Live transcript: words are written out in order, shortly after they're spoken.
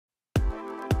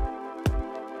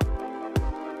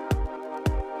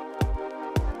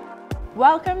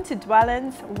Welcome to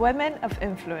Dwellin's Women of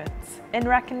Influence. In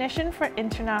recognition for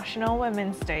International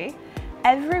Women's Day,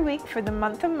 every week for the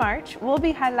month of March, we'll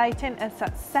be highlighting a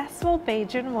successful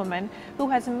Bajan woman who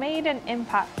has made an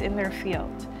impact in their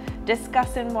field,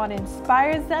 discussing what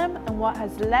inspires them and what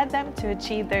has led them to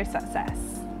achieve their success.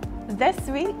 This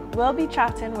week, we'll be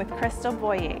chatting with Krystal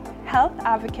Boyea, health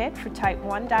advocate for type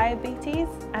 1 diabetes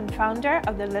and founder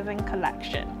of the Living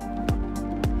Collection.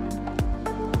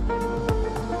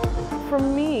 For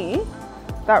me,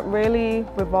 that really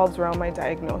revolves around my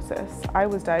diagnosis. I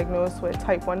was diagnosed with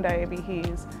type 1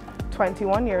 diabetes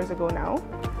 21 years ago now.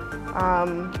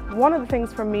 One of the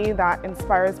things for me that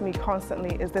inspires me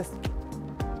constantly is this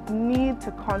need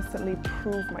to constantly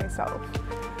prove myself.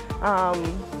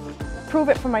 Prove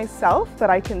it for myself that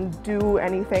I can do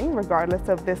anything regardless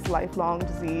of this lifelong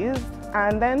disease,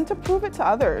 and then to prove it to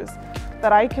others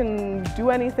that I can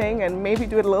do anything and maybe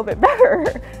do it a little bit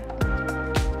better.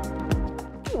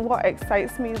 What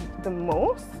excites me the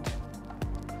most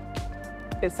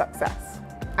is success,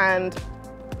 and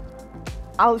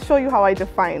I'll show you how I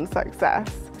define success.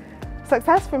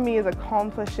 Success for me is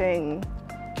accomplishing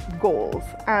goals,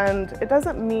 and it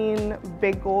doesn't mean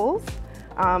big goals.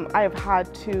 I've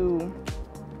had to,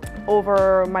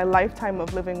 over my lifetime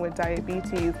of living with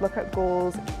diabetes, look at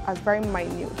goals as very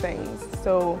minute things.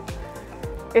 So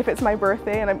if it's my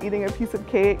birthday and I'm eating a piece of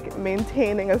cake,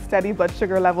 maintaining a steady blood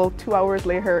sugar level 2 hours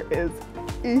later is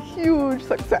a huge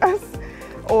success.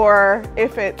 Or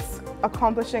if it's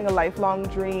accomplishing a lifelong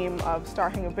dream of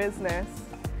starting a business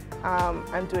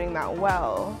and doing that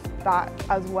well, that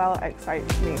as well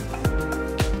excites me.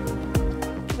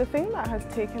 The thing that has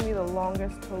taken me the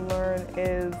longest to learn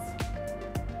is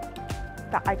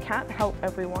that I can't help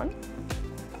everyone,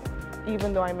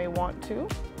 even though I may want to.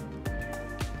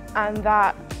 And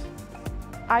that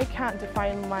I can't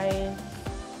define my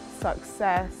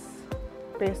success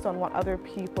based on what other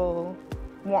people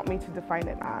want me to define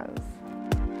it as.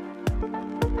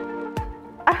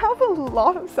 I have a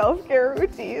lot of self-care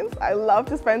routines. I love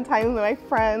to spend time with my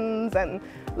friends and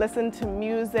listen to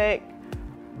music,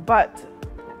 but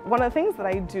one of the things that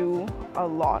I do a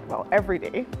lot, well, every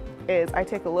day, is I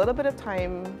take a little bit of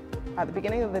time at the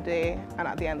beginning of the day and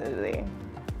at the end of the day.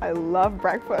 I love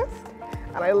breakfast,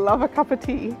 and I love a cup of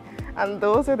tea, and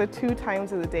those are the 2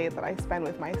 times of the day that I spend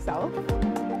with myself.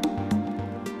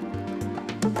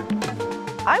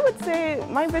 I would say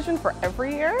my vision for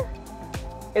every year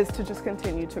is to just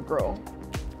continue to grow,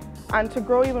 and to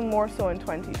grow even more so in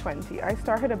 2020. I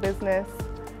started a business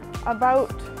about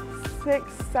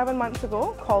 6-7 months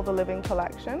ago called the Living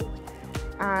Collection,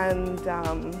 and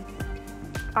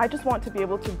I just want to be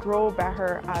able to grow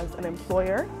better as an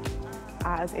employer,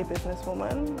 as a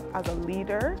businesswoman, as a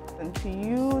leader, and to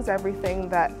use everything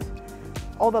that,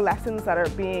 all the lessons that are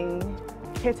being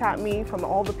hit at me from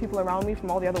all the people around me,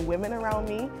 from all the other women around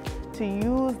me, to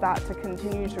use that to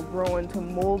continue to grow and to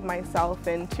mold myself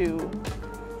into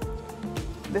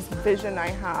this vision I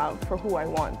have for who I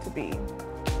want to be.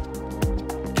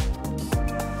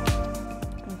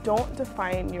 Don't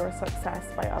define your success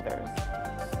by others.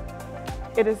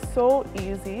 It is so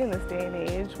easy in this day and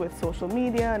age with social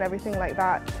media and everything like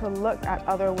that to look at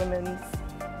other women's,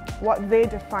 what they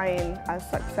define as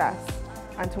success,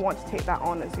 and to want to take that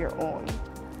on as your own.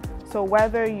 So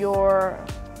whether you're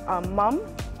a mum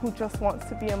who just wants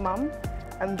to be a mum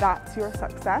and that's your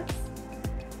success,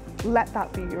 let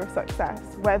that be your success.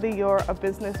 Whether you're a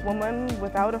businesswoman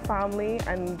without a family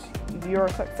and your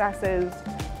success is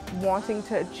wanting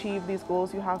to achieve these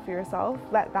goals you have for yourself,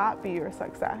 let that be your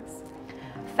success.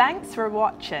 Thanks for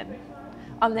watching.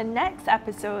 On the next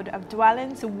episode of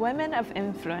Dwellin's Women of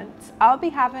Influence, I'll be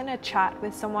having a chat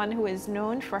with someone who is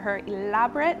known for her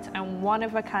elaborate and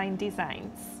one-of-a-kind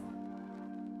designs.